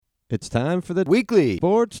It's time for the weekly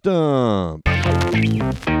sports dump.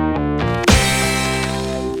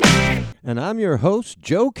 And I'm your host,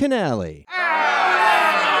 Joe Canale.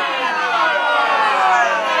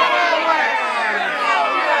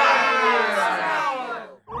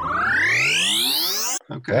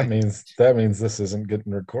 Okay. That means this isn't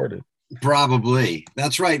getting recorded. Probably.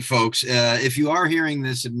 That's right, folks. If you are hearing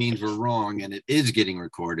this, it means we're wrong, and it is getting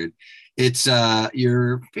recorded. It's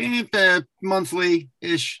your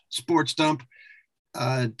monthly-ish sports dump.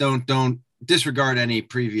 Don't disregard any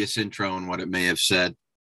previous intro and what it may have said.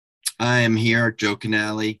 I am here, Joe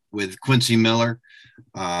Canale, with Quincy Miller,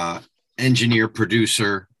 engineer,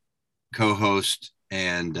 producer, co-host,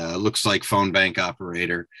 and looks like phone bank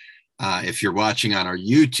operator. If you're watching on our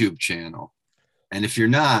YouTube channel, and if you're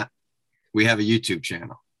not, we have a YouTube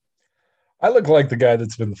channel. I look like the guy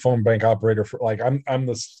that's been the phone bank operator for I'm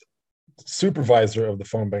the supervisor of the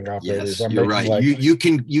phone bank operators. Yes, you're right. You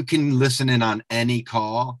can listen in on any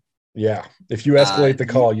call. Yeah. If you escalate the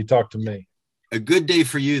call, you talk to me. A good day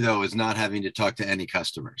for you, though, is not having to talk to any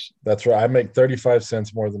customers. That's right. I make 35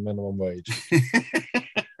 cents more than minimum wage.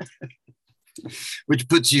 Which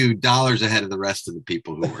puts you dollars ahead of the rest of the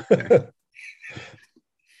people who work there.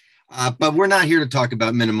 But we're not here to talk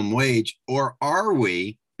about minimum wage, or are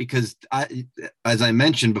we? Because as I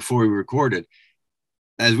mentioned before we recorded,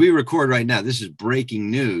 as we record right now, this is breaking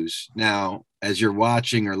news. Now, as you're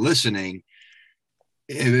watching or listening,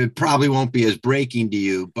 it probably won't be as breaking to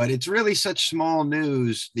you, but it's really such small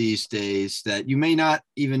news these days that you may not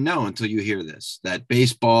even know until you hear this, that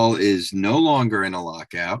baseball is no longer in a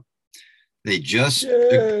lockout. They just,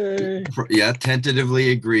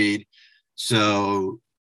 tentatively agreed. So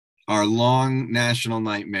our long national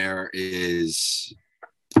nightmare is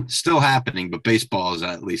still happening, but baseball is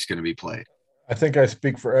at least going to be played. I think I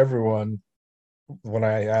speak for everyone when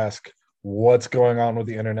I ask what's going on with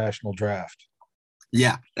the international draft.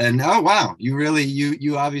 Yeah. And oh, wow.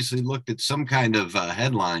 You obviously looked at some kind of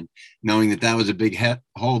headline knowing that was a big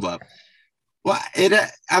holdup. Well,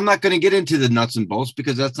 I'm not going to get into the nuts and bolts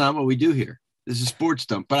because that's not what we do here. This is sports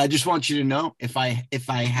dump. But I just want you to know if I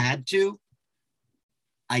had to,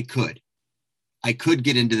 I could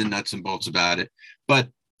get into the nuts and bolts about it. But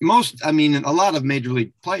a lot of major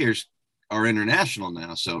league players are international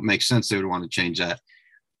now, so it makes sense they would want to change that.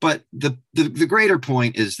 But the greater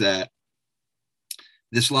point is that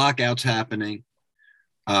this lockout's happening.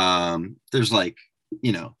 There's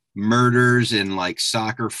murders in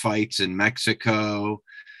soccer fights in Mexico.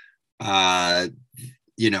 Hockey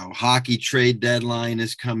trade deadline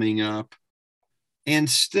is coming up. And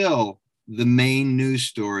still the main news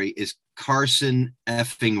story is CARSON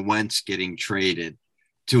FING WENTZ getting traded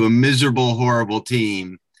to a miserable, horrible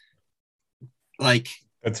team.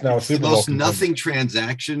 It's now a Super Bowl. Almost nothing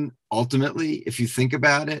transaction ultimately, if you think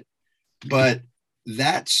about it. But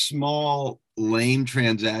that small, lame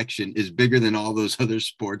transaction is bigger than all those other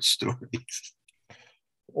sports stories.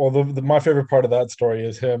 Well, my favorite part of that story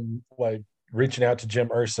is him reaching out to Jim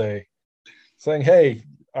Irsay saying, "Hey,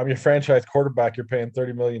 I'm your franchise quarterback. You're paying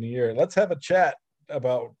 $30 million a year. Let's have a chat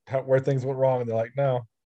about where things went wrong." And they're like, no,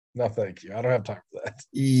 thank you. I don't have time for that.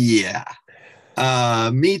 Yeah.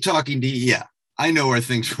 Me talking to you. Yeah. I know where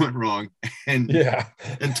things went wrong. And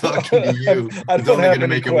talking to you I is only have going to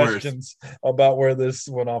make it worse. About where this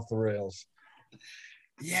went off the rails.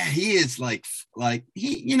 Yeah. He is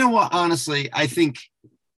you know what? Honestly, I think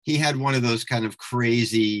he had one of those kind of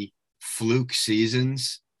crazy fluke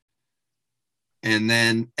seasons. And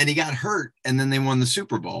he got hurt, and then they won the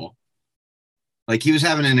Super Bowl. He was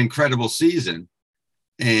having an incredible season.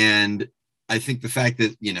 And I think the fact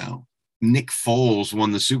that, Nick Foles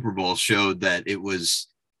won the Super Bowl showed that it was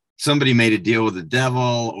somebody made a deal with the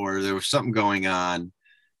devil, or there was something going on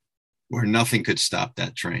where nothing could stop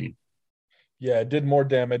that train. Yeah, it did more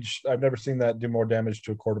damage. I've never seen that do more damage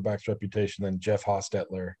to a quarterback's reputation than Jeff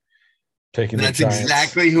Hostetler taking the Giants. That's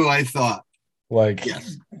exactly who I thought.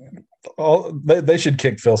 Yes. They should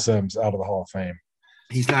kick Phil Simms out of the Hall of Fame.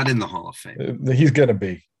 He's not in the Hall of Fame. He's going to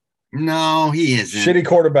be. No, he isn't. Shitty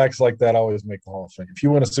quarterbacks like that always make the Hall of Fame. If you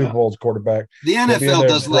win a Super Bowl as quarterback, the NFL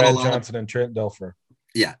does let Brad Johnson and Trent Dilfer.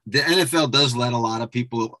 Yeah, the NFL does let a lot of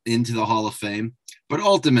people into the Hall of Fame, but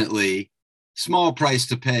ultimately, small price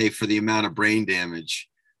to pay for the amount of brain damage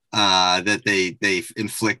that they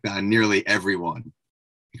inflict on nearly everyone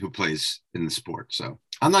who plays in the sport. So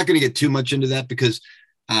I'm not going to get too much into that because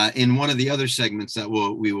in one of the other segments that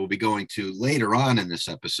we will be going to later on in this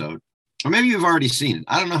episode, or maybe you've already seen it.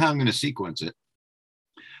 I don't know how I'm going to sequence it,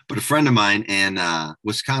 but a friend of mine and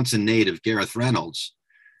Wisconsin native, Gareth Reynolds,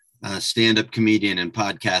 stand-up comedian and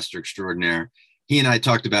podcaster extraordinaire, he and I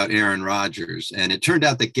talked about Aaron Rodgers, and it turned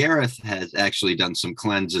out that Gareth has actually done some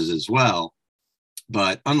cleanses as well.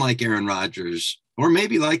 But unlike Aaron Rodgers, or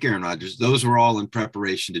maybe like Aaron Rodgers, those were all in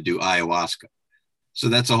preparation to do ayahuasca. So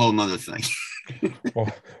that's a whole nother thing.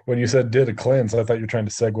 Well, when you said did a cleanse, I thought you were trying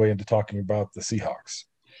to segue into talking about the Seahawks.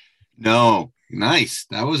 No, nice.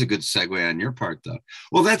 That was a good segue on your part, though.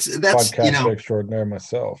 Well, that's podcast extraordinaire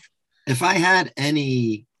myself. If I had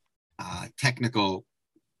any technical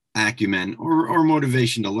acumen or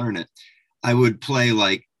motivation to learn it, I would play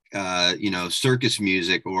like circus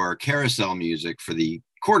music or carousel music for the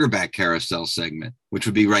quarterback carousel segment, which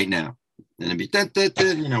would be right now. And it'd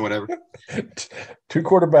be whatever. Two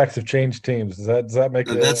quarterbacks have changed teams. Does that make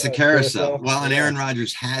that's a carousel? Well, and Aaron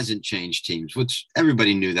Rodgers hasn't changed teams, which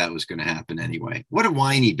everybody knew that was going to happen anyway. What a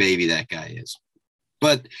whiny baby that guy is.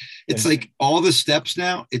 But it's like all the steps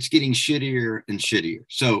now, it's getting shittier and shittier.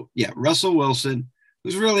 So yeah, Russell Wilson,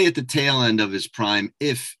 who's really at the tail end of his prime,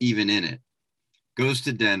 if even in it, goes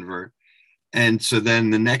to Denver. And so then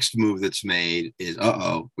the next move that's made is,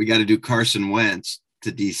 we got to do Carson Wentz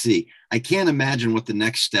to DC. I can't imagine what the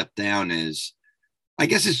next step down is. I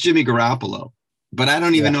guess it's Jimmy Garoppolo, but I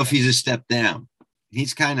don't even know if he's a step down.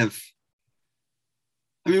 He's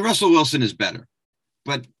Russell Wilson is better,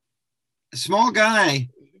 but a small guy.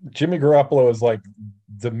 Jimmy Garoppolo is like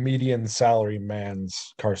the median salary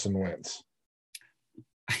man's Carson Wentz.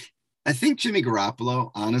 I think Jimmy Garoppolo,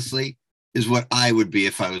 honestly, is what I would be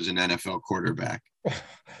if I was an NFL quarterback.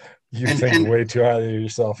 You think way too highly of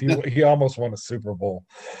yourself. He almost won a Super Bowl.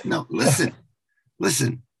 No, listen.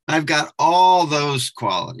 I've got all those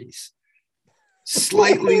qualities.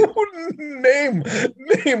 Slightly name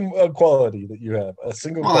a quality that you have. A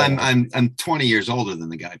single. Well, I'm 20 years older than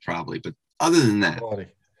the guy probably, but other than that, quality.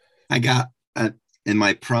 I got in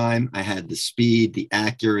my prime. I had the speed, the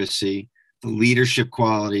accuracy, the leadership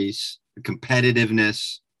qualities, the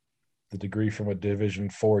competitiveness, the degree from a Division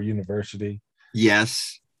IV university.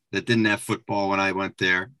 Yes. That didn't have football when I went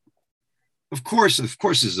there. Of course,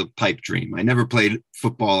 is a pipe dream. I never played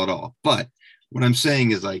football at all. But what I'm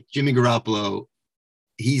saying is like Jimmy Garoppolo,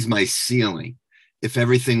 he's my ceiling. If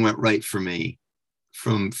everything went right for me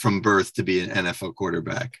from birth to be an NFL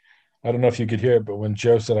quarterback. I don't know if you could hear it, but when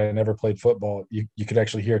Joe said I never played football, you could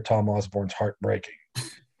actually hear Tom Osborne's heart breaking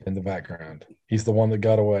in the background. He's the one that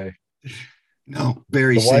got away. No,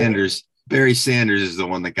 Barry Sanders. Barry Sanders is the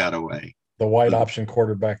one that got away. The wide option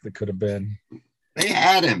quarterback that could have been. They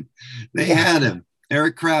had him.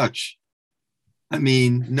 Eric Crouch. I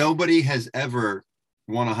mean, nobody has ever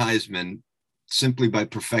won a Heisman simply by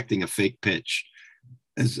perfecting a fake pitch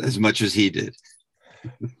as much as he did.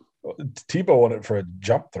 Tebow won it for a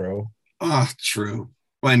jump throw. Oh, true.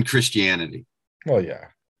 Well, and Christianity. Well, yeah.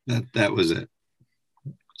 That was it.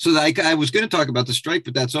 So I was going to talk about the strike,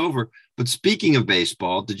 but that's over. But speaking of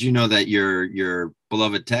baseball, did you know that your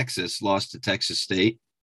beloved Texas lost to Texas State?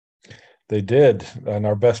 They did. And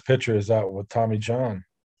our best pitcher is out with Tommy John.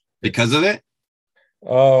 Because of it?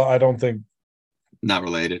 I don't think. Not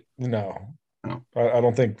related? No. Oh. I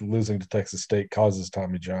don't think losing to Texas State causes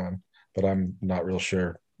Tommy John, but I'm not real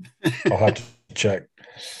sure. I'll have to check.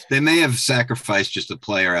 They may have sacrificed just a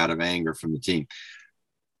player out of anger from the team.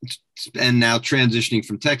 And now transitioning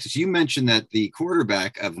from Texas, you mentioned that the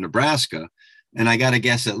quarterback of Nebraska, and I got to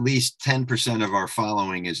guess at least 10% of our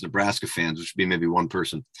following is Nebraska fans, which would be maybe one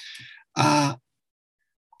person. So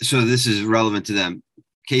this is relevant to them.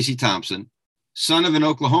 Casey Thompson, son of an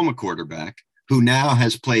Oklahoma quarterback, who now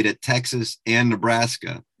has played at Texas and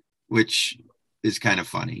Nebraska, which is kind of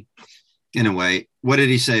funny in a way. What did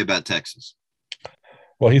he say about Texas?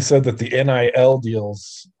 Well, he said that the NIL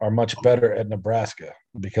deals are much better at Nebraska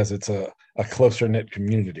because it's a closer-knit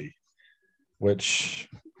community, which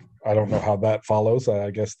I don't know how that follows.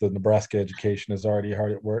 I guess the Nebraska education is already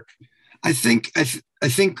hard at work. I think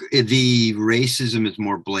the racism is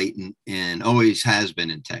more blatant and always has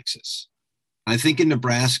been in Texas. I think in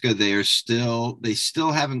Nebraska, they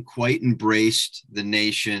still haven't quite embraced the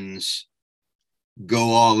nation's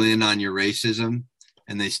go all in on your racism.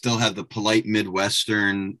 And they still have the polite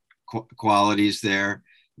Midwestern qualities there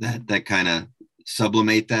that kind of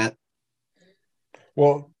sublimate that.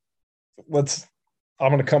 Well, I'm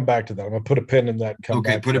going to come back to that. I'm going to put a pin in that.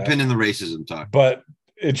 Put a pin in the racism talk. But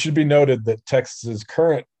it should be noted that Texas's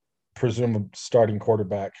current presumed starting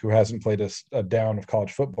quarterback, who hasn't played a down of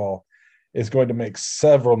college football, is going to make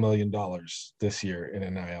several $1 million this year in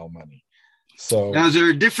NIL money. So now, is there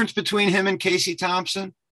a difference between him and Casey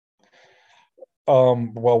Thompson?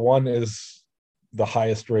 Well, one is the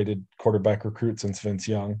highest rated quarterback recruit since Vince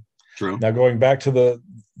Young. True. Now, going back to the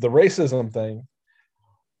racism thing,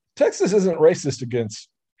 Texas isn't racist against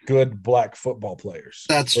good black football players.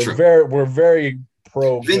 That's true. We're very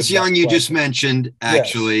pro Vince Young, you just mentioned,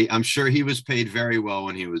 actually. Yes. I'm sure he was paid very well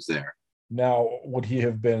when he was there. Now, would he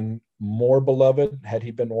have been more beloved had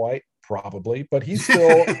he been white? Probably, but he's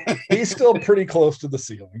still pretty close to the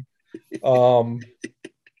ceiling.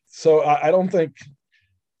 So I don't think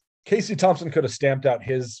Casey Thompson could have stamped out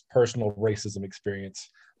his personal racism experience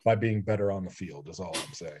by being better on the field, is all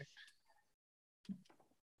I'm saying.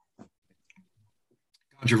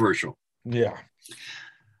 Controversial. Yeah.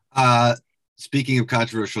 Speaking of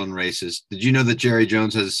controversial and racist, did you know that Jerry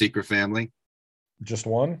Jones has a secret family? Just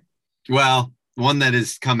one? Well, one that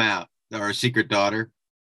has come out, our secret daughter.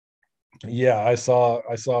 Yeah, I saw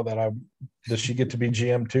that. Does she get to be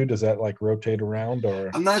GM too? Does that like rotate around,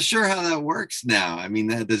 or? I'm not sure how that works now. I mean,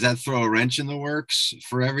 does that throw a wrench in the works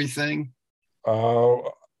for everything?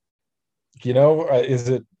 Is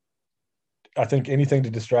it? I think anything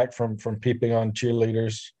to distract from peeping on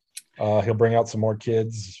cheerleaders. He'll bring out some more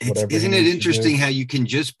kids. Isn't it interesting how you can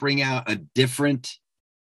just bring out a different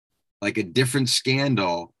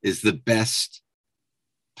scandal is the best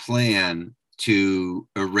plan to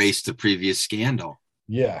erase the previous scandal?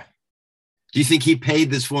 Yeah. Do you think he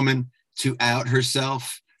paid this woman to out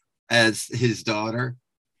herself as his daughter?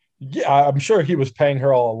 Yeah, I'm sure he was paying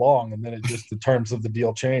her all along, and then it just the terms of the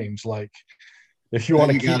deal changed. Like, if you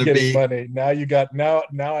want to keep getting money, now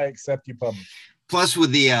I accept you publicly. Plus,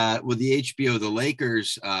 with the HBO The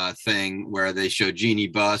Lakers thing where they show Jeannie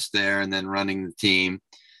Buss there and then running the team,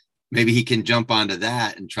 maybe he can jump onto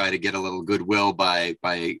that and try to get a little goodwill by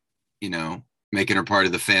making her part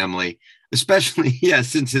of the family. Especially,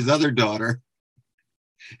 since his other daughter,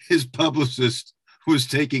 his publicist was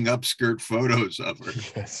taking upskirt photos of her.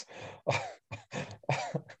 Yes.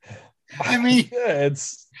 I mean,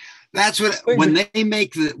 that's what I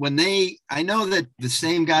know that the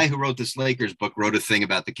same guy who wrote this Lakers book wrote a thing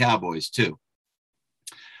about the Cowboys too.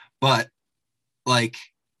 But like,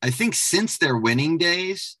 I think since their winning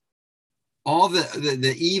days, all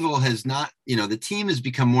the evil has not, the team has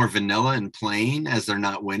become more vanilla and plain as they're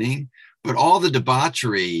not winning, but all the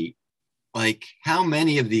debauchery, like how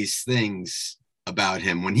many of these things about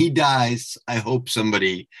him, when he dies, I hope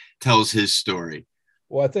somebody tells his story.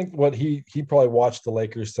 Well, I think what he probably watched the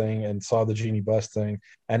Lakers thing and saw the Jeannie Buss thing.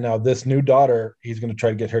 And now this new daughter, he's going to try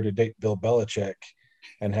to get her to date Bill Belichick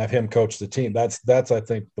and have him coach the team. That's I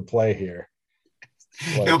think the play here.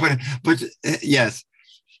 Like, no, but yes.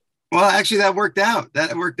 Well, actually that worked out.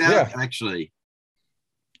 Actually.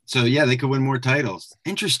 So yeah, they could win more titles.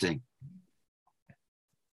 Interesting.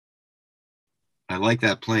 I like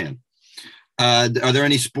that plan. Are there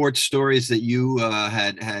any sports stories that you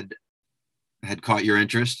had caught your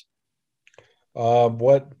interest?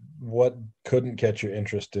 What couldn't catch your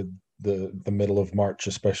interest in the middle of March,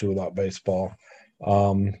 especially without baseball?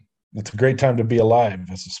 It's a great time to be alive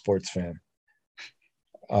as a sports fan.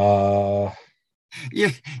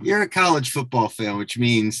 You're a college football fan, which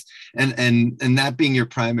means and that being your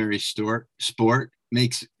primary sport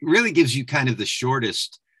really gives you kind of the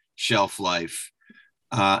shortest shelf life.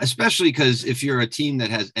 Especially because if you're a team that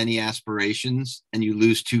has any aspirations and you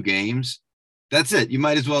lose 2 games, that's it. You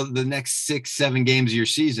might as well the next 6-7 games of your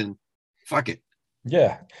season, fuck it.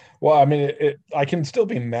 Yeah. Well, I mean, I can still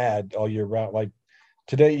be mad all year round. Like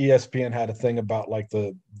today, ESPN had a thing about like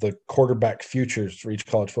the quarterback futures for each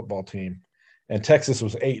college football team, and Texas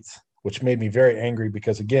was 8th, which made me very angry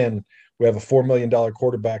because again, we have a $4 million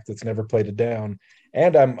quarterback that's never played a down.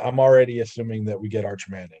 And I'm already assuming that we get Arch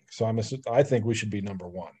Manning. So I think we should be number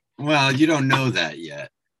 1. Well, you don't know that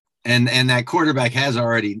yet. And that quarterback has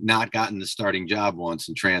already not gotten the starting job once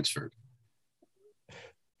and transferred.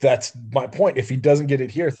 That's my point. If he doesn't get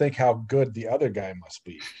it here, think how good the other guy must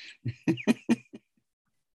be.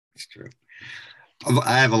 It's true.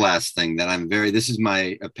 I have a last thing that this is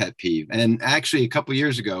my pet peeve. And actually a couple of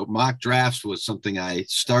years ago, mock drafts was something I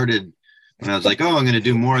started when I was like, I'm going to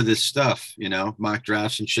do more of this stuff, mock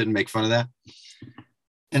drafts and shit and make fun of that.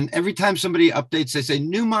 And every time somebody updates, they say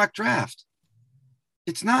new mock draft.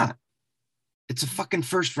 It's not. It's a fucking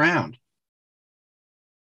first round.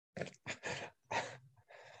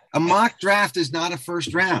 A mock draft is not a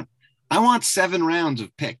first round. I want 7 rounds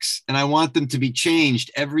of picks, and I want them to be changed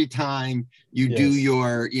every time you do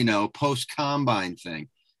your, post combine thing.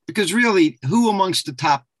 Because really, who amongst the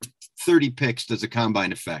top 30 picks does a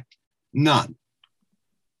combine affect? None.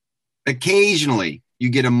 Occasionally, you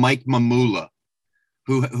get a Mike Mamula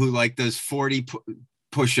who like does 40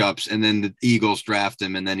 push-ups, and then the Eagles draft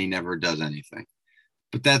him, and then he never does anything.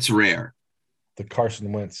 But that's rare. The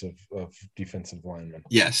Carson Wentz of defensive linemen.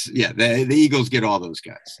 Yes, yeah. The Eagles get all those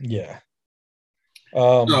guys. Yeah.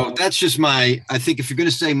 So that's just I think if you're going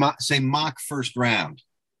to say mock first round.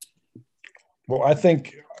 Well, I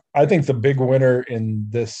think the big winner in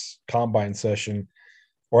this combine session,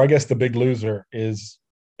 or I guess the big loser, is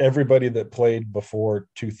everybody that played before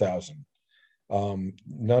 2000.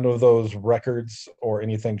 None of those records or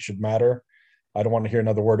anything should matter. I don't want to hear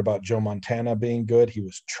another word about Joe Montana being good. He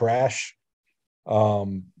was trash.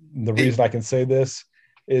 The reason I can say this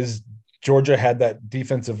is Georgia had that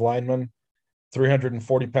defensive lineman,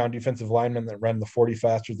 340-pound defensive lineman that ran the 40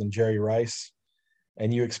 faster than Jerry Rice.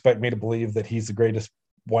 And you expect me to believe that he's the greatest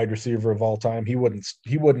wide receiver of all time? He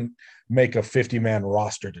wouldn't make a 50-man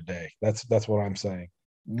roster today. That's what I'm saying.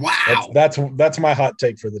 Wow. That's my hot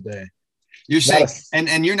take for the day. You're saying,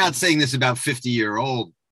 and you're not saying this about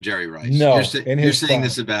 50-year-old Jerry Rice. No, you're saying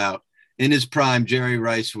this about in his prime, Jerry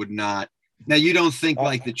Rice would not. Now, you don't think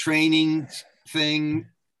like the training thing?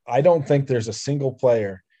 I don't think there's a single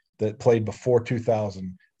player that played before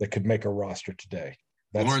 2000 that could make a roster today.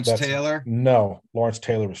 Lawrence Taylor? No, Lawrence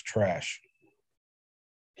Taylor was trash.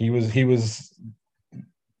 He was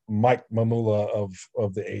Mike Mamula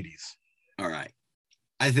of the 80s. All right.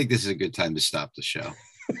 I think this is a good time to stop the show.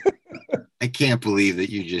 I can't believe that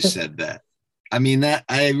you just said that. I mean, that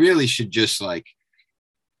I really should just like.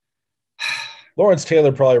 Lawrence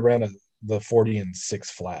Taylor probably ran the 40 and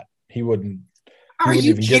 6 flat. He wouldn't. Are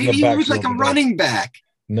you kidding? He was like a running back.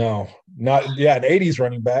 No, not an 80s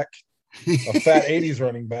running back. A fat 80s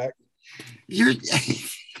running back. You're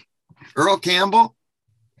Earl Campbell.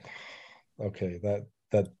 Okay,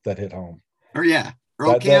 that hit home. Or yeah,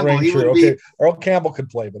 Earl Campbell. He would be. Earl Campbell could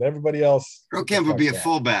play, but everybody else. Earl Campbell would be a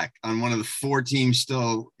fullback on one of the 4 teams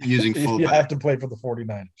still using fullback. You have to play for the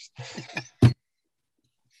 49ers.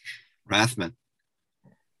 Rathman.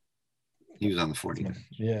 He was on the 49ers.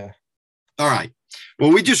 Yeah. All right.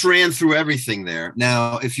 Well, we just ran through everything there.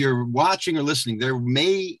 Now, if you're watching or listening, there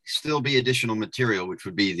may still be additional material, which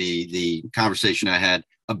would be the conversation I had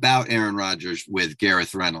about Aaron Rodgers with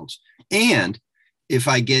Gareth Reynolds. And if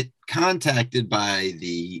I get contacted by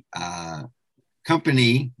the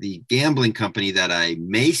company, the gambling company that I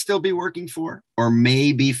may still be working for or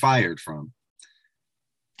may be fired from,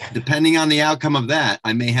 depending on the outcome of that,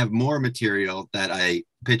 I may have more material that I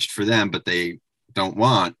pitched for them, but they don't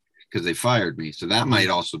want because they fired me. So that might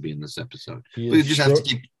also be in this episode. We just have to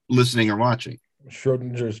keep listening or watching.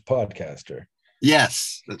 Schrodinger's podcaster.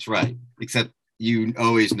 Yes, that's right. Except you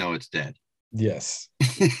always know it's dead. Yes.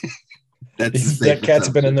 That cat's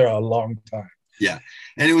been in there a long time. Yeah.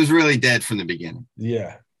 And it was really dead from the beginning.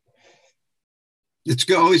 Yeah. It's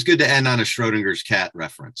always good to end on a Schrodinger's cat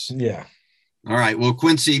reference. Yeah. All right. Well,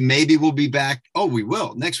 Quincy, maybe we'll be back. Oh, we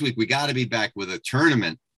will. Next week, we got to be back with a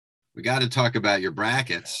tournament. We got to talk about your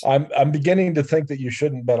brackets. I'm beginning to think that you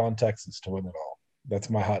shouldn't bet on Texas to win it all. That's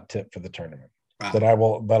my hot tip for the tournament. Wow. That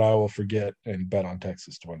I will forget and bet on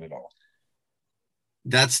Texas to win it all.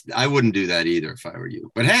 I wouldn't do that either if I were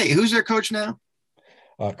you. But hey, who's their coach now?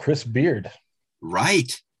 Chris Beard.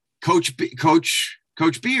 Right. Coach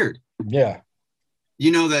Beard. Yeah.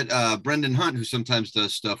 You know that Brendan Hunt, who sometimes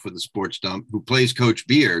does stuff with the Sports Dump, who plays Coach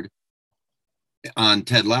Beard on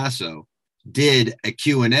Ted Lasso, did a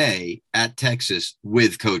Q&A at Texas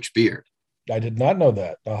with Coach Beard. I did not know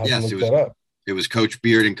that. I'll have to look that up. It was Coach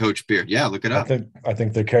Beard and Coach Beard. Yeah, look it up. I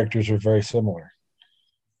think their characters are very similar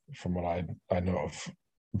from what I know of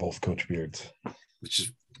both Coach Beards. Which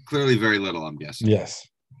is clearly very little, I'm guessing. Yes.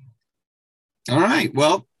 All right.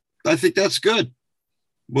 Well, I think that's good.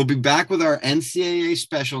 We'll be back with our NCAA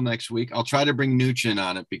special next week. I'll try to bring Nooch in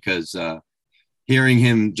on it because hearing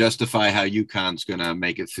him justify how UConn's going to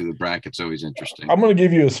make it through the bracket's always interesting. I'm going to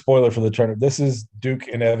give you a spoiler for the tournament. This is Duke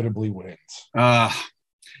inevitably wins.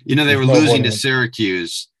 They were losing to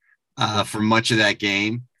Syracuse for much of that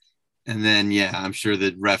game. And then, I'm sure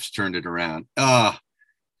the refs turned it around.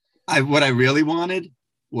 What I really wanted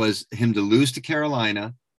was him to lose to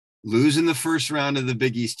Carolina, lose in the first round of the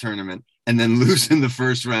Big East tournament, and then lose in the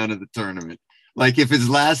first round of the tournament. Like if his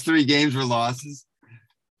last 3 games were losses.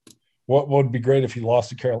 What would be great if he lost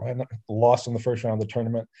to Carolina, lost in the first round of the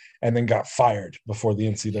tournament, and then got fired before the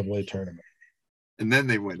NCAA tournament. And then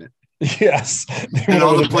they win it. Yes. And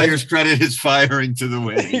all the players credit his firing to the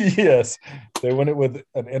win. Yes. They win it with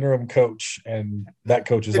an interim coach, and that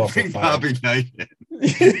coach is also fired. Bobby Knight.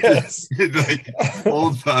 Yes. Like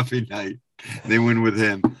old Bobby Knight. They win with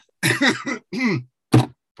him.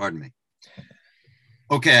 Pardon me.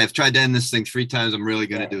 Okay, I've tried to end this thing 3 times. I'm really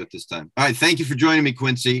going to do it this time. All right, thank you for joining me,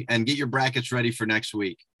 Quincy, and get your brackets ready for next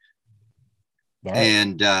week. All right.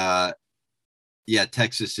 And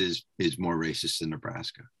Texas is more racist than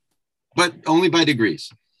Nebraska, but only by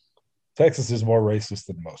degrees. Texas is more racist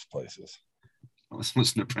than most places. This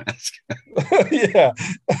was Nebraska. Yeah.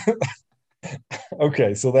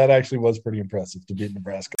 Okay, so that actually was pretty impressive to beat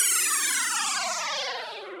Nebraska.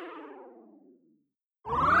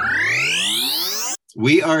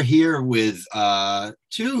 We are here with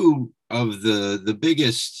two of the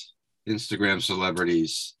biggest Instagram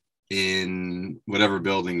celebrities in whatever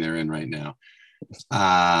building they're in right now.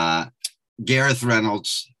 Gareth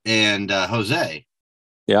Reynolds and Jose.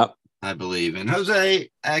 Yep. I believe. And Jose,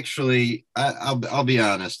 actually, I'll be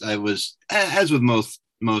honest. I was, as with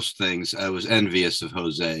most things, I was envious of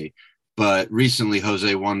Jose. But recently,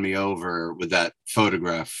 Jose won me over with that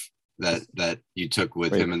photograph that you took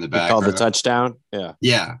with him in the background. Called the touchdown. Yeah.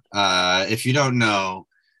 Yeah. If you don't know,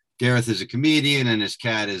 Gareth is a comedian and his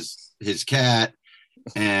cat is his cat.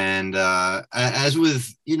 And as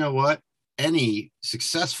with, you know what, any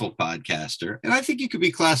successful podcaster, and I think you could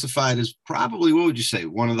be classified as probably, what would you say,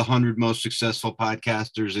 one of the 100 most successful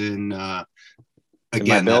podcasters in that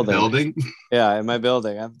building? Yeah, in my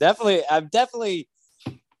building. I'm definitely,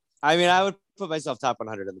 I mean, I would put myself top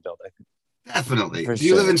 100 in the building. Definitely. For Do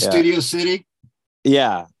you live in sure, Studio City?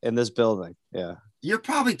 Yeah, in this building. Yeah. You're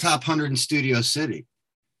probably top 100 in Studio City.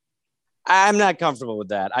 I'm not comfortable with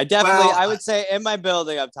that. I would say in my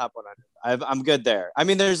building, I'm top 100. I'm good there. I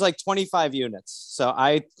mean, there's like 25 units. So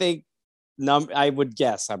I think I would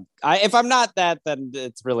guess if I'm not that, then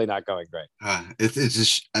it's really not going great. It's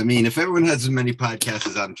just, I mean, if everyone has as many podcasts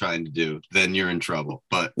as I'm trying to do, then you're in trouble.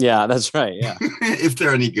 But yeah, that's right. Yeah. If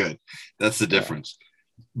they're any good, that's the difference. Yeah.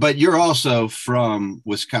 But you're also from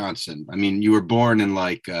Wisconsin. I mean, you were born in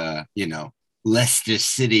like, Leicester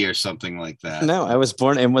City or something like that. No, I was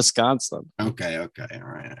born in Wisconsin. Okay. All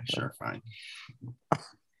right. Sure. Fine.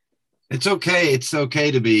 It's okay. It's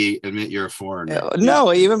okay to admit you're a foreigner.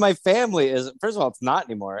 No, even my family is. First of all, it's not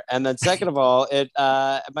anymore. And then second of all,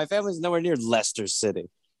 my family's nowhere near Leicester City.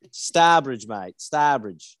 Starbridge, mate.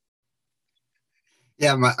 Starbridge.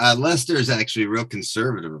 Yeah, Leicester is actually real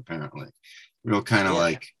conservative, apparently. Real kind of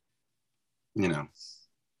like,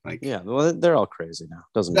 yeah, well, they're all crazy now.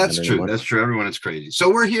 That's true. Anymore. That's true. Everyone is crazy.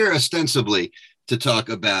 So we're here ostensibly to talk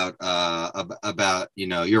about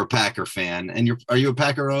you're a Packer fan, and are you a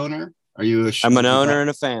Packer owner? I'm an owner and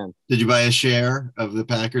a fan. Did you buy a share of the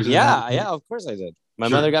Packers? Yeah, of course I did. My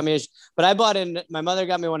mother got me my mother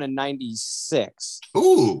got me one in 96.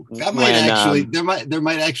 Ooh, that might actually there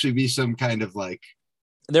might actually be some kind of like.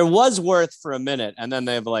 There was worth for a minute, and then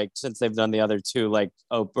they've since they've done the other two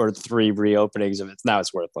or three reopenings of it, now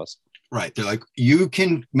it's worthless. Right. They're like, you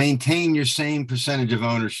can maintain your same percentage of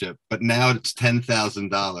ownership, but now it's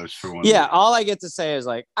 $10,000 for one. Yeah. All I get to say is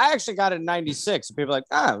I actually got it in 96. And people are like,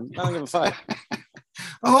 I don't give a fuck.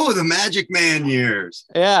 Oh, the Magic Man years.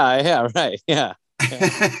 Yeah. Right. Yeah.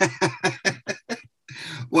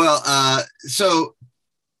 Well, so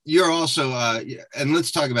you're also, and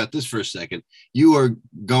let's talk about this for a second. You are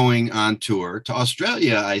going on tour to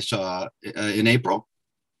Australia, I saw in April.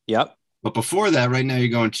 Yep. But before that, right now, you're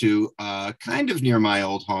going to kind of near my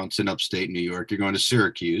old haunts in upstate New York. You're going to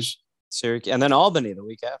Syracuse, and then Albany the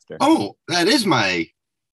week after. Oh, that is where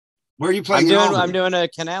are you playing? I'm doing a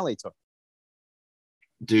Canali tour,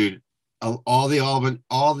 dude. All the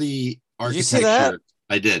architecture. Did you see that?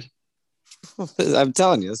 I did. I'm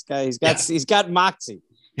telling you, this guy, he's got moxie.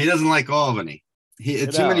 He doesn't like Albany. Too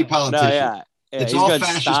many politicians. No, yeah, it's all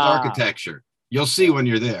fascist architecture. You'll see when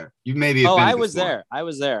you're there. You maybe. I was there,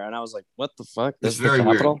 and I was like, "What the fuck?" It's very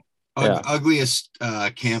weird. Ugliest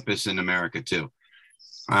campus in America too.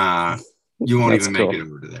 You won't even make it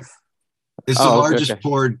over to there. It's the largest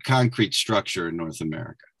poured concrete structure in North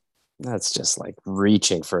America. That's just like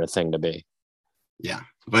reaching for a thing to be. Yeah,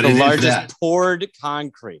 but the largest poured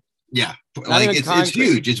concrete. Yeah, it's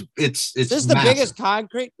huge. It's is this the biggest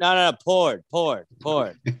concrete? No, poured.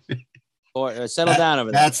 Settle down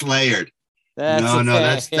over there. That's layered.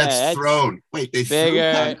 That's thrown. Wait, they threw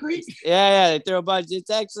concrete? Yeah, they threw a bunch. It's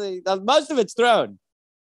actually most of it's thrown.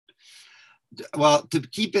 Well, to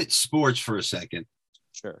keep it sports for a second,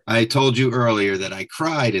 sure. I told you earlier that I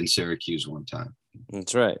cried in Syracuse one time.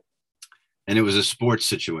 That's right. And it was a sports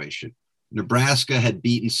situation. Nebraska had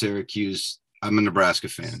beaten Syracuse. I'm a Nebraska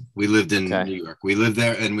fan. We lived in New York. We lived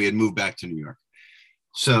there, and we had moved back to New York.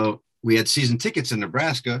 So we had season tickets in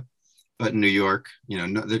Nebraska. But in New York,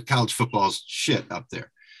 the college football's shit up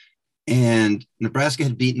there. And Nebraska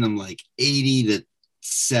had beaten them 80-7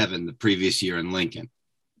 the previous year in Lincoln.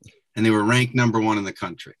 And they were ranked number 1 in the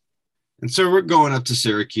country. And so we're going up to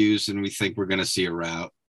Syracuse, and we think we're going to see a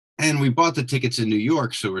rout. And we bought the tickets in New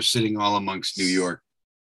York, so we're sitting all amongst New York,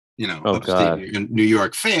 upstate New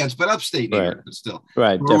York fans, but upstate New York, but still.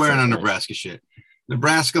 Right. We're wearing our Nebraska shit.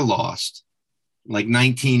 Nebraska lost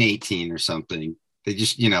 1918 or something They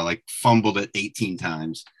just, like fumbled it 18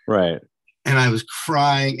 times. Right. And I was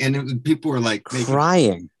crying, and people were like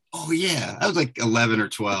crying. Oh yeah, I was like 11 or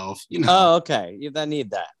 12. Oh, okay. You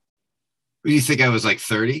need that. Do you think I was like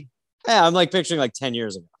 30? Yeah, I'm like picturing like 10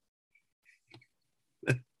 years ago.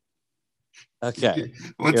 Okay.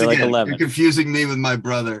 Once You're again, like 11. you're confusing me with my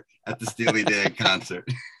brother at the Steely Dan concert,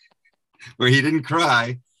 where he didn't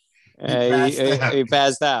cry. He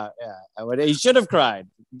passed out. Yeah, he should have cried.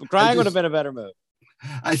 Crying would have been a better move.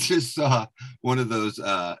 I just saw one of those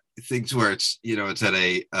things where it's it's at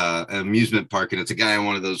an amusement park, and it's a guy on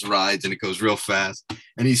one of those rides, and it goes real fast,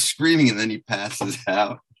 and he's screaming, and then he passes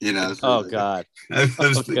out. So God! I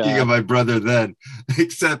was thinking of my brother then,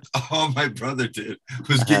 except all my brother did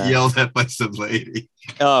was get yelled at by some lady.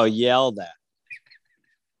 Oh, yelled at,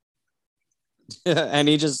 and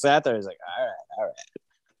he just sat there. He's like, all right.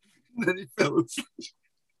 And then he fell asleep.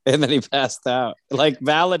 And then he passed out, like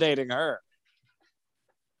validating her.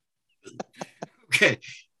 Okay.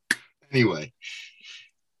 Anyway,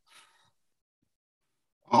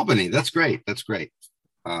 Albany. That's great.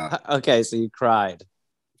 Okay, so you cried.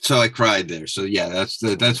 So I cried there. So yeah,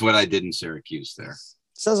 that's what I did in Syracuse there.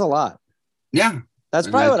 Says a lot. Yeah. That's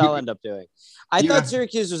probably what I'll end up doing. I thought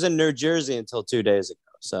Syracuse was in New Jersey until 2 days ago.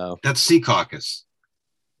 So that's Secaucus.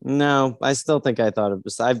 No, I still think I thought it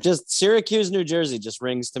was. Syracuse, New Jersey just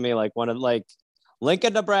rings to me like one of like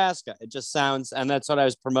Lincoln, Nebraska. It just sounds, and that's what I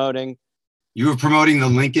was promoting. You were promoting the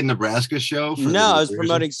Lincoln, Nebraska show? No, I was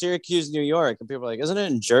promoting Syracuse, New York. And people were like, isn't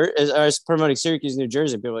it in Jersey? I was promoting Syracuse, New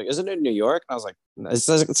Jersey. And people were like, isn't it in New York? And I was like, the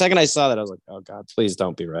second I saw that, I was like, oh, God, please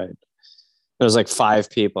don't be right. There was like 5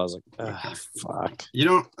 people. I was like, fuck.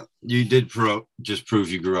 You did just prove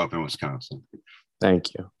you grew up in Wisconsin.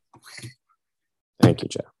 Thank you. Thank you,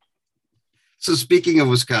 Jeff. So speaking of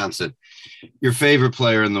Wisconsin, your favorite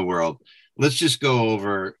player in the world, let's just go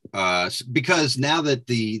over because now that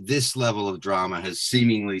this level of drama has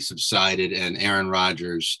seemingly subsided and Aaron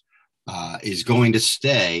Rodgers is going to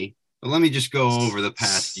stay, but let me just go over the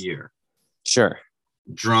past year. Sure.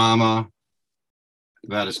 Drama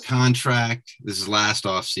about his contract. This is last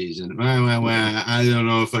offseason. I don't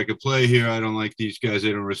know if I could play here. I don't like these guys.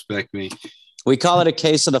 They don't respect me. We call it a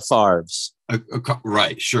case of the Favres.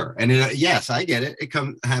 Right, sure, and yes, I get it. It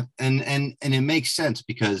comes and it makes sense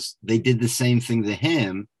because they did the same thing to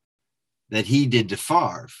him that he did to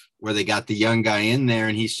Favre, where they got the young guy in there,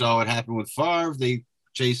 and he saw what happened with Favre. They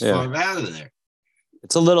chased Favre out of there.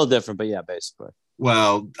 It's a little different, but yeah, basically.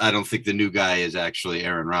 Well, I don't think the new guy is actually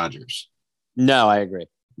Aaron Rodgers. No, I agree.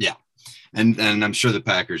 Yeah, and I'm sure the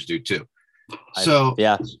Packers do too. So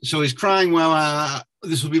he's crying. Well,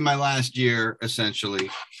 this will be my last year, essentially.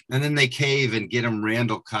 And then they cave and get him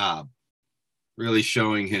Randall Cobb, really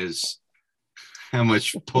showing how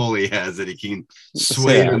much pull he has that he can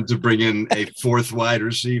sway him to bring in a 4th wide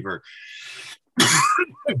receiver.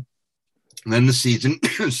 And then the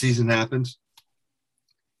season happens.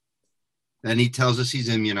 Then he tells us he's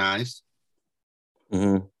immunized,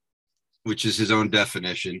 which is his own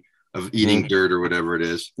definition of eating dirt or whatever it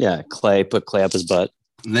is. Yeah, put clay up his butt.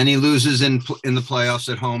 And then he loses in the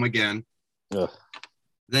playoffs at home again. Ugh.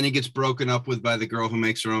 Then he gets broken up with by the girl who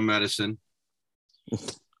makes her own medicine.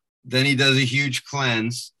 Then he does a huge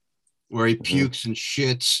cleanse where he pukes and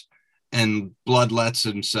shits and bloodlets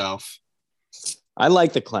himself. I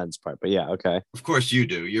like the cleanse part, but yeah, okay. Of course you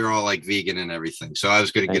do. You're all like vegan and everything. So I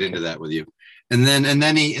was going to get into that with you. And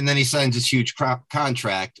then he signs this huge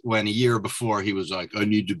contract when a year before he was like, I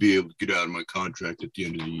need to be able to get out of my contract at the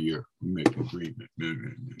end of the year. Make an agreement.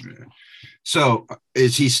 So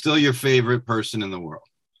is he still your favorite person in the world?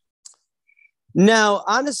 No,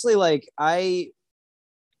 honestly, like in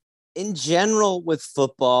general with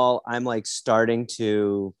football, I'm like starting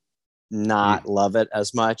to not love it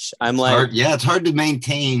as much. It's hard to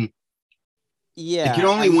maintain. Yeah. It can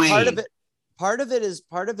only win. Part of it is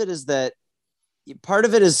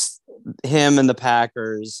him and the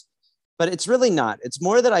Packers, but it's really not. It's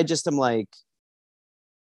more that I just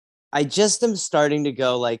am starting to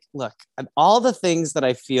go like, look, all the things that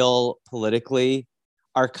I feel politically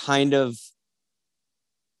are kind of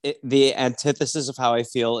the antithesis of how I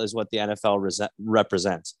feel is what the NFL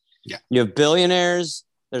represents. Yeah. You have billionaires.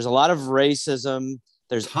 There's a lot of racism.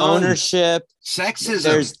 There's ownership. Sexism.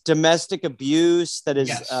 There's domestic abuse that is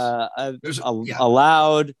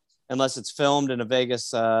allowed unless it's filmed in a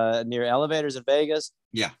Vegas, near elevators in Vegas.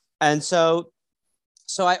 Yeah. And so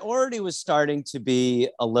I already was starting to be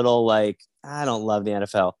a little like, I don't love the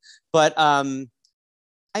NFL. But, I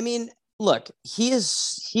mean, look,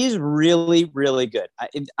 he's really, really good.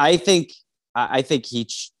 I think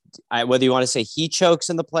whether you want to say he chokes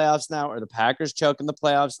in the playoffs now or the Packers choke in the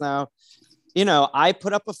playoffs now, I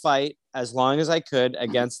put up a fight as long as I could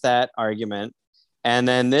against that argument. And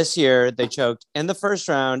then this year they choked in the first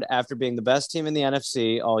round after being the best team in the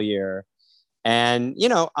NFC all year. And,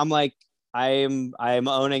 I'm like, I'm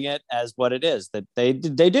owning it as what it is that they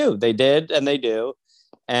did, and they do.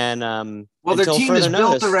 And, well, their team is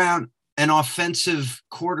built around an offensive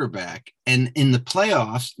quarterback, and in the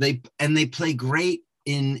playoffs, they play great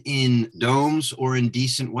in domes or in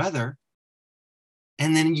decent weather.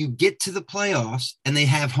 And then you get to the playoffs and they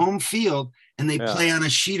have home field and they play on a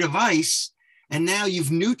sheet of ice. And now you've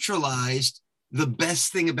neutralized the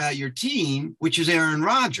best thing about your team, which is Aaron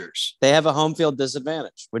Rodgers. They have a home field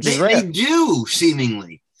disadvantage, which is rare. They do,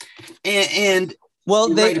 seemingly. And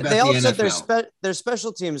well, they also their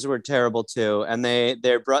special teams were terrible too, and they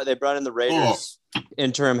brought in the Raiders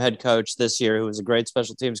interim head coach this year, who was a great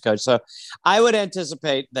special teams coach. So I would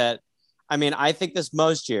anticipate that. I mean, I think this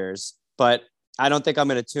most years, but I don't think I'm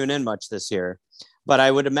going to tune in much this year. But I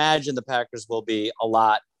would imagine the Packers will be a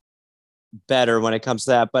lot better when it comes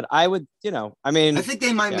to that. But I would, I think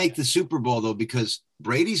they might make the Super Bowl though, because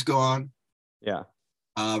Brady's gone. Yeah.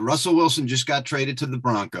 Russell Wilson just got traded to the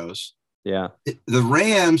Broncos. Yeah. The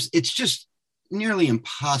Rams, it's just nearly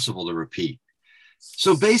impossible to repeat.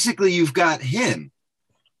 So basically you've got him.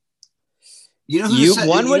 You know who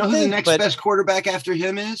the next best quarterback after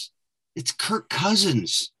him is? It's Kirk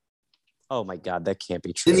Cousins. Oh my God, that can't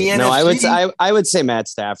be true. In the NFC, no, I would say Matt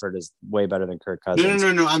Stafford is way better than Kirk Cousins.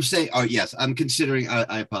 No. I'm saying, yes, I'm considering.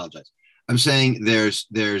 I apologize. I'm saying there's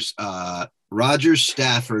Rodgers,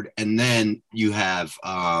 Stafford, and then you have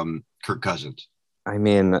Kirk Cousins. I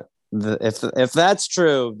mean, if that's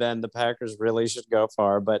true, then the Packers really should go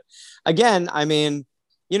far. But again, I mean,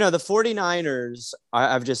 the 49ers,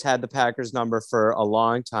 I've just had the Packers number for a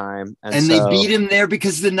long time, and they beat him there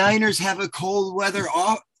because the Niners have a cold weather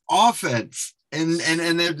offense, and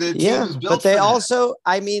the team is built. But they also,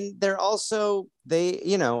 I mean, to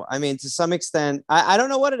some extent, I don't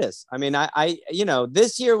know what it is. I mean, I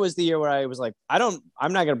this year was the year where I was like, I'm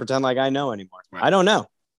not going to pretend like I know anymore. Right. I don't know.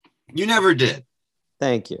 You never did.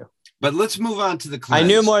 Thank you. But let's move on to the cleanse. I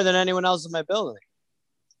knew more than anyone else in my building.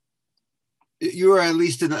 You were at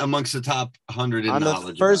least amongst the top 100 in on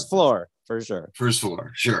knowledge. The first floor, for sure. First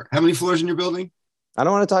floor, sure. How many floors in your building? I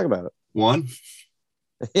don't want to talk about it. One?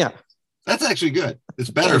 Yeah. That's actually good. It's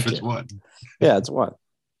better if it's one. Yeah, it's one.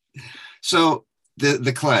 So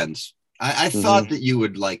the cleanse. I thought that you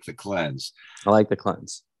would like the cleanse. I like the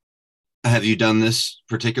cleanse. Have you done this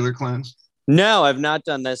particular cleanse? No, I've not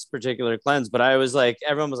done this particular cleanse, but I was like,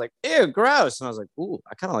 everyone was like, ew, gross. And I was like, ooh,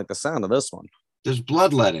 I kind of like the sound of this one. There's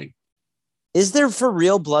bloodletting. Is there for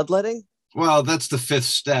real bloodletting? Well, that's the fifth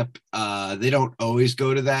step. They don't always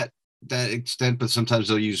go to that extent, but sometimes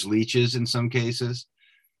they'll use leeches in some cases.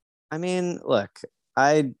 I mean, look,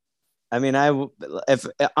 if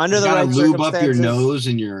under the right lube up your nose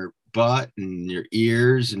and your butt and your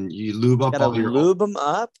ears, and you lube up all your. Lube them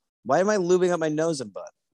up. Why am I lubing up my nose and butt?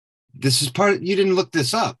 This is you didn't look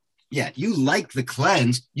this up. Yeah, you like the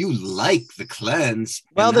cleanse.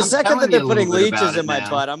 Well, the second that they're putting leeches in my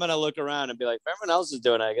butt, I'm gonna look around and be like, if everyone else is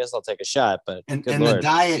doing it, I guess I'll take a shot. But the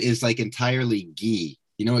diet is like entirely ghee.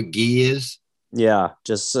 You know what ghee is? Yeah,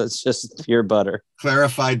 it's just pure butter,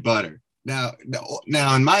 clarified butter. Now,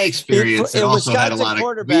 in my experience, it also had a lot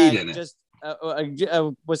of weed in it. Just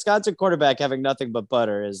a Wisconsin quarterback having nothing but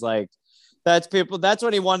butter is like. That's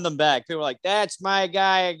when he won them back. People were like, that's my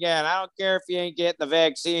guy again. I don't care if he ain't getting the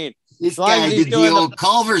vaccine. This guy did the old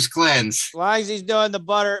Culver's cleanse. As long as he's doing the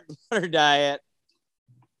butter diet,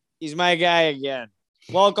 he's my guy again.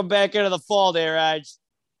 Welcome back into the fold, Raj.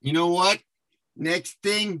 You know what? Next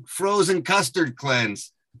thing, frozen custard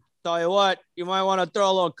cleanse. Tell you what, you might want to throw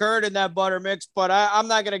a little curd in that butter mix, but I'm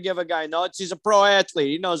not going to give a guy nuts. He's a pro athlete.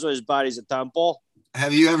 He knows his body's a temple.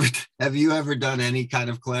 Have you ever done any kind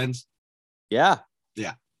of cleanse? Yeah.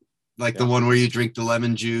 Like the one where you drink the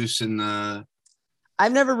lemon juice and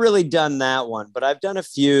I've never really done that one, but I've done a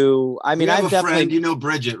few. I mean, I've definitely. Friend, you know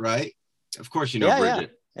Bridget, right? Of course, you know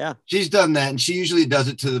Bridget. Yeah. She's done that, and she usually does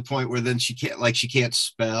it to the point where then she can't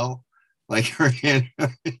spell. Like her hand,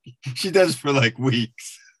 she does for like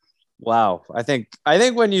weeks. Wow. I think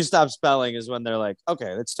when you stop spelling is when they're like,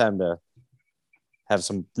 okay, it's time to have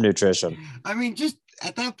some nutrition. I mean, just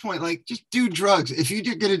at that point, like, just do drugs. If you're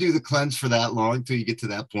going to do the cleanse for that long till you get to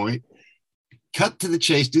that point, cut to the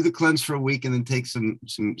chase, do the cleanse for a week, and then take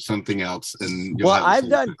something else. And I've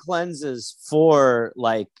done cleanses for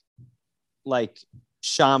like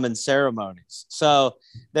shaman ceremonies. So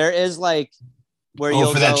there is like where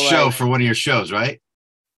you'll for that show, for one of your shows, right?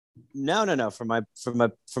 No, from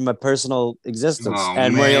my personal existence, oh,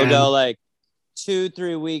 and man. where you'll go like,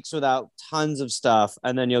 2-3 weeks without tons of stuff,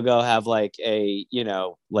 and then you'll go have like a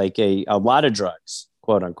lot of drugs,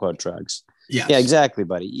 quote unquote drugs. Yes. Yeah, exactly,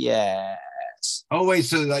 buddy. Yes. Oh wait,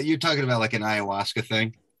 so you're talking about like an ayahuasca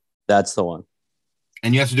thing? That's the one.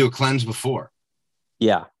 And you have to do a cleanse before.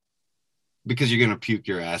 Yeah. Because you're gonna puke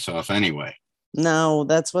your ass off anyway. No,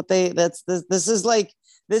 that's what this is like.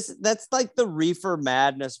 That's like the reefer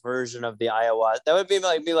madness version of the ayahuasca. That would be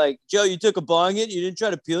like, Joe, you took a bong hit, you didn't try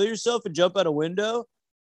to peel yourself and jump out a window.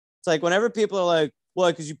 It's like whenever people are like,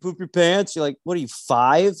 "What? Because you poop your pants?" You're like, "What are you,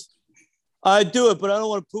 5?" I do it, but I don't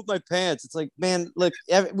want to poop my pants. It's like, man, look,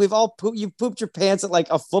 we've all pooped. You pooped your pants at like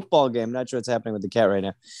a football game. I'm not sure what's happening with the cat right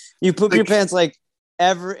now. You poop your pants like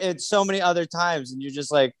it's so many other times, and you're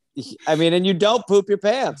just like, I mean, and you don't poop your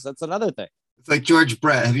pants. That's another thing. It's like George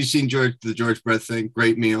Brett. Have you seen the George Brett thing?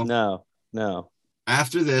 Great meal. No.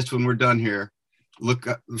 After this, when we're done here, look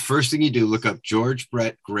up the first thing you do, look up George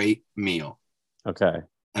Brett Great Meal. Okay.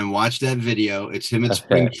 And watch that video. It's him at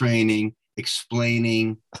spring training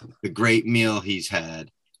explaining the great meal he's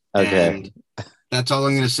had. Okay. And that's all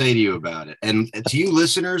I'm going to say to you about it. And to you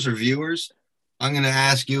listeners or viewers, I'm going to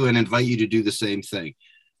ask you and invite you to do the same thing.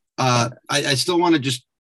 I still want to just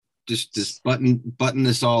button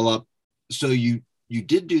this all up. So you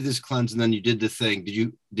did do this cleanse and then you did the thing.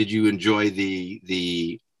 Did you enjoy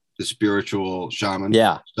the spiritual shaman?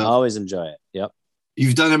 Yeah, stuff? I always enjoy it. Yep.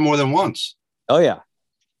 You've done it more than once. Oh yeah.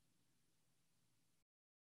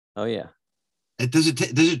 Does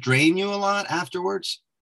it drain you a lot afterwards?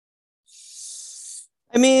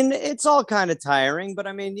 I mean, it's all kind of tiring, but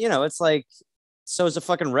I mean, it's like, so is a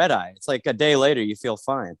fucking red eye. It's like a day later you feel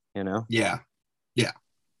fine, Yeah.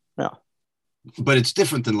 No. But it's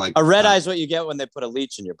different than like a red eye is what you get when they put a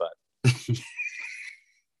leech in your butt.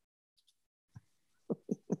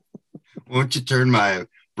 Won't you turn my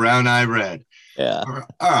brown eye red? Yeah.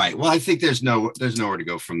 All right. Well, I think there's nowhere to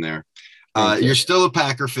go from there. You're still a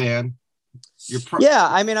Packer fan. Yeah,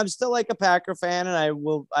 I mean, I'm still like a Packer fan, and I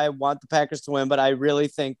want the Packers to win, but I really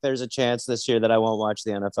think there's a chance this year that I won't watch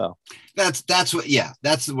the NFL.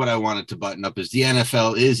 That's what I wanted to button up is the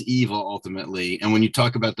NFL is evil ultimately. And when you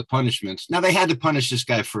talk about the punishments, now they had to punish this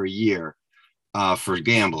guy for a year for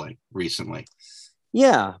gambling recently.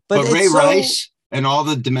 Yeah, but Ray Rice and all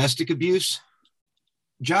the domestic abuse,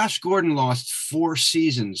 Josh Gordon lost 4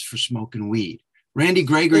 seasons for smoking weed. Randy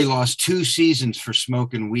Gregory lost 2 seasons for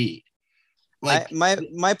smoking weed. Like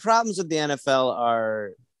my problems with the NFL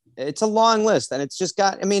are, it's a long list, and it's just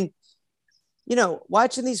got, I mean,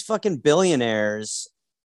 watching these fucking billionaires,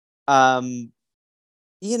 just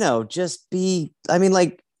be, I mean,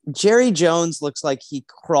 like Jerry Jones looks like he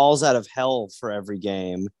crawls out of hell for every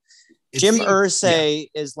game. Jim Irsay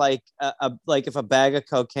is like like if a bag of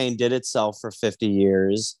cocaine did itself for 50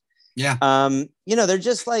 years. Yeah. They're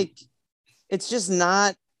just like, it's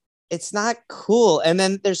not cool. And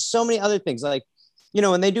then there's so many other things like,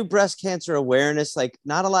 when they do breast cancer awareness, like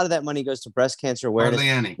not a lot of that money goes to breast cancer awareness. Hardly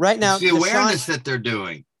any. Right now. It's the awareness that they're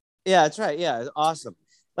doing. Yeah, that's right. Yeah. Awesome.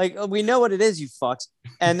 Like we know what it is, you fucks.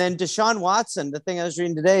 And then Deshaun Watson, the thing I was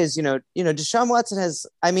reading today is, Deshaun Watson has,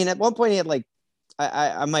 I mean, at one point he had like,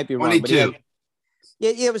 I might be wrong, 22. But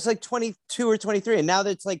it was like 22 or 23. And now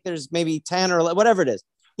it's like, there's maybe 10 or 11, whatever it is.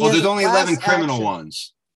 There's only 11 criminal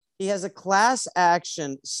ones. He has a class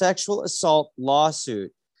action sexual assault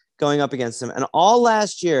lawsuit going up against him. And all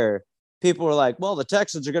last year, people were like, well, the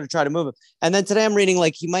Texans are going to try to move him. And then today I'm reading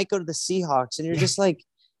like he might go to the Seahawks. And you're just like,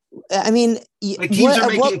 I mean, like teams are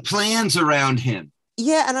making plans around him.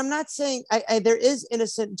 Yeah. And I'm not saying there is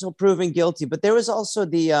innocent until proven guilty, but there was also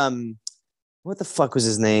the, what the fuck was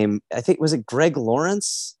his name? I think, was it Greg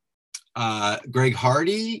Lawrence? Greg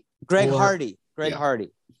Hardy? Greg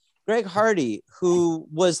Hardy, who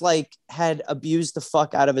was like, had abused the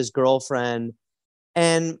fuck out of his girlfriend.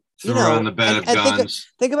 And, on the bed of guns.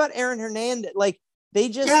 Think about Aaron Hernandez. Like they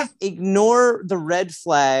just ignore the red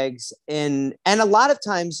flags. And a lot of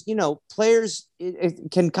times, players,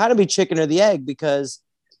 it can kind of be chicken or the egg because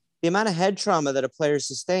the amount of head trauma that a player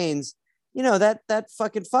sustains, that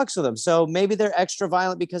fucking fucks with them. So maybe they're extra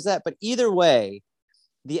violent because of that. But either way,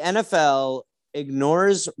 the NFL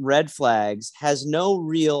ignores red flags, has no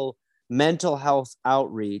real mental health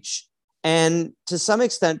outreach, and to some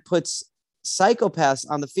extent puts psychopaths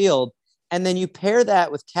on the field. And then you pair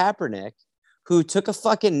that with Kaepernick, who took a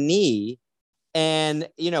fucking knee. And,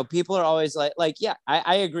 people are always like, yeah,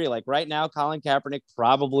 I agree. Like right now, Colin Kaepernick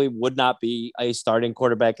probably would not be a starting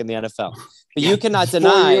quarterback in the NFL. But you cannot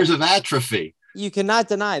deny 4 years of atrophy. You cannot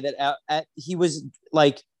deny that he was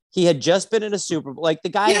like, he had just been in a Super Bowl. Like the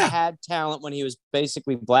guy had talent when he was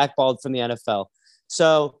basically blackballed from the NFL.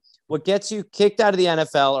 So what gets you kicked out of the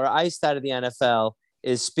NFL or iced out of the NFL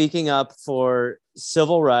is speaking up for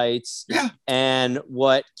civil rights. Yeah. And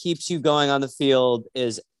what keeps you going on the field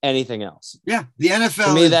is anything else. Yeah. The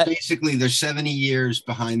NFL is basically they're 70 years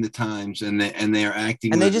behind the times, and they are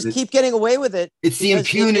acting. And they just keep getting away with it. It's the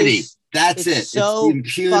impunity. That's it. So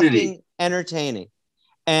it's the impunity. Fucking entertaining.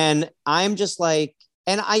 And I'm just like,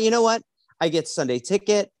 and you know what? I get Sunday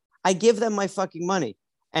ticket. I give them my fucking money.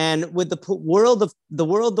 And with the world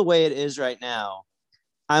the way it is right now,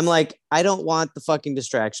 I'm like, I don't want the fucking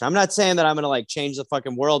distraction. I'm not saying that I'm going to like change the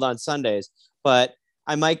fucking world on Sundays, but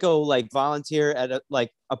I might go like volunteer at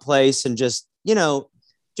a place and just,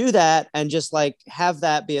 do that and just like have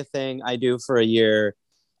that be a thing I do for a year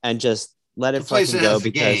and just let it fucking go.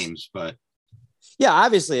 Because games, but yeah,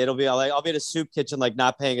 obviously it'll be like, I'll be in a soup kitchen, like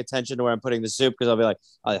not paying attention to where I'm putting the soup. Cause I'll be like,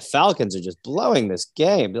 oh, the Falcons are just blowing this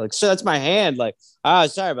game. Like, so that's my hand. Like,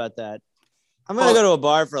 sorry about that. I'm going to go to a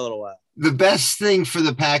bar for a little while. The best thing for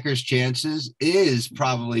the Packers' chances is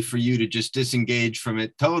probably for you to just disengage from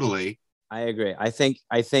it totally. I agree. I think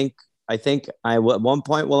I at one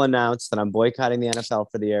point will announce that I'm boycotting the NFL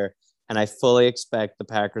for the year, and I fully expect the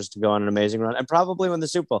Packers to go on an amazing run and probably win the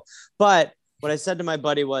Super Bowl. But what I said to my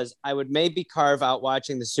buddy was I would maybe carve out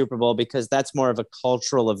watching the Super Bowl because that's more of a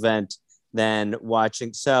cultural event than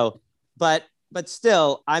watching. So, but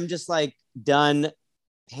still, I'm just like done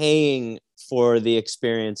paying for the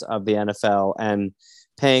experience of the NFL and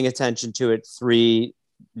paying attention to it 3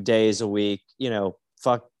 days a week.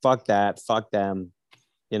 Fuck that. Fuck them.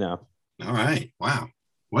 All right. Wow.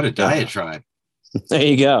 What a diatribe. There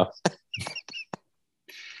you go.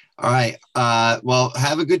 All right. Well,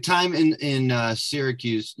 have a good time in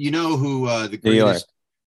Syracuse. You know who the greatest? New York.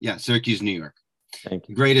 Yeah, Syracuse, New York. Thank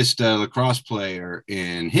you. Greatest lacrosse player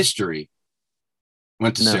in history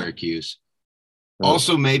went to Syracuse. No.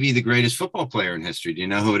 Also, maybe the greatest football player in history. Do you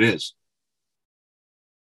know who it is?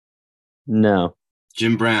 No.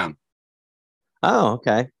 Jim Brown. Oh,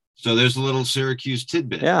 okay. So there's a little Syracuse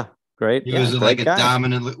tidbit. Yeah. Great. He was like a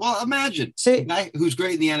dominant. Well, imagine a guy who's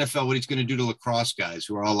great in the NFL, what he's going to do to lacrosse guys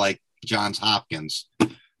who are all like Johns Hopkins.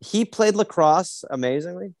 He played lacrosse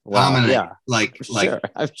amazingly. Wow. Dominating. Yeah.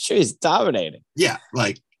 I'm sure he's dominating. Yeah.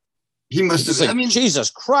 Like he must have. Like,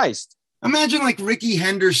 Jesus Christ. Imagine like Ricky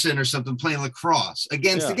Henderson or something playing lacrosse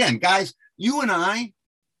against, again, guys, you and I,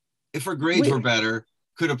 if our grades were better,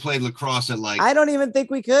 could have played lacrosse at like. I don't even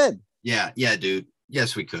think we could. Yeah, dude.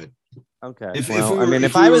 Yes, we could. Okay.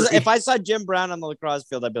 If I saw Jim Brown on the lacrosse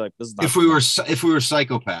field, I'd be like, this is not if we were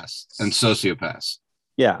psychopaths and sociopaths.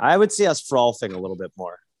 Yeah, I would see us frolfing a little bit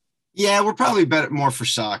more. Yeah, we're probably more for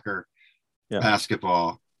soccer,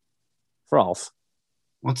 basketball. Frolf.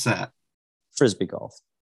 What's that? Frisbee golf.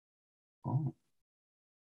 Oh.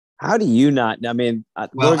 How do you not? I mean,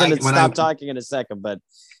 we're going to stop talking in a second, but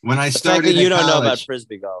when I started, you don't know about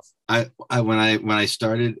Frisbee golf. When I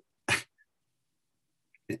started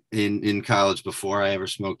in college, before I ever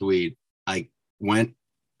smoked weed, I went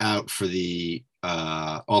out for the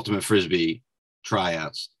ultimate Frisbee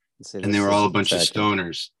tryouts, and they were all a bunch of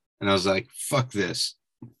stoners, and I was like, "Fuck this."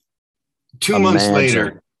 2 months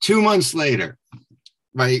later,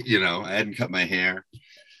 right? I hadn't cut my hair.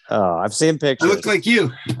 Oh, I've seen pictures. I look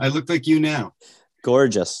like you now.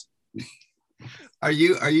 Gorgeous. Are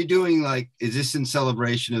you doing is this in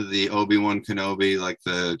celebration of the Obi-Wan Kenobi, like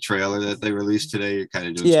the trailer that they released today? You're kind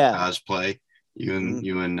of doing some cosplay.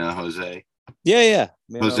 You and Jose. Yeah.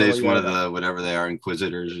 Jose is one of the whatever they are,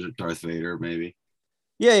 Inquisitors or Darth Vader, maybe.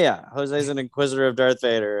 Yeah. Jose's an Inquisitor of Darth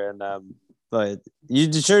Vader, and but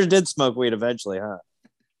you sure did smoke weed eventually, huh?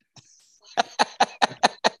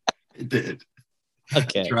 It did.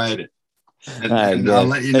 Okay. I tried it. And I'll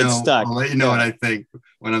let you know. I'll let you know what I think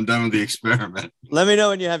when I'm done with the experiment. Let me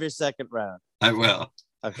know when you have your second round. I will.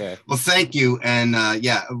 Okay. Well, thank you. And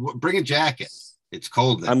bring a jacket. It's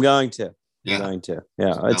cold there. I'm going to. Yeah.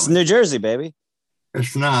 It's New Jersey, baby.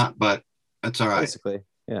 It's not, but that's all right. Basically,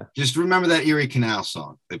 yeah. Just remember that Erie Canal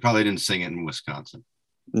song. They probably didn't sing it in Wisconsin.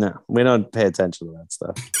 No, we don't pay attention to that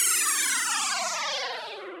stuff.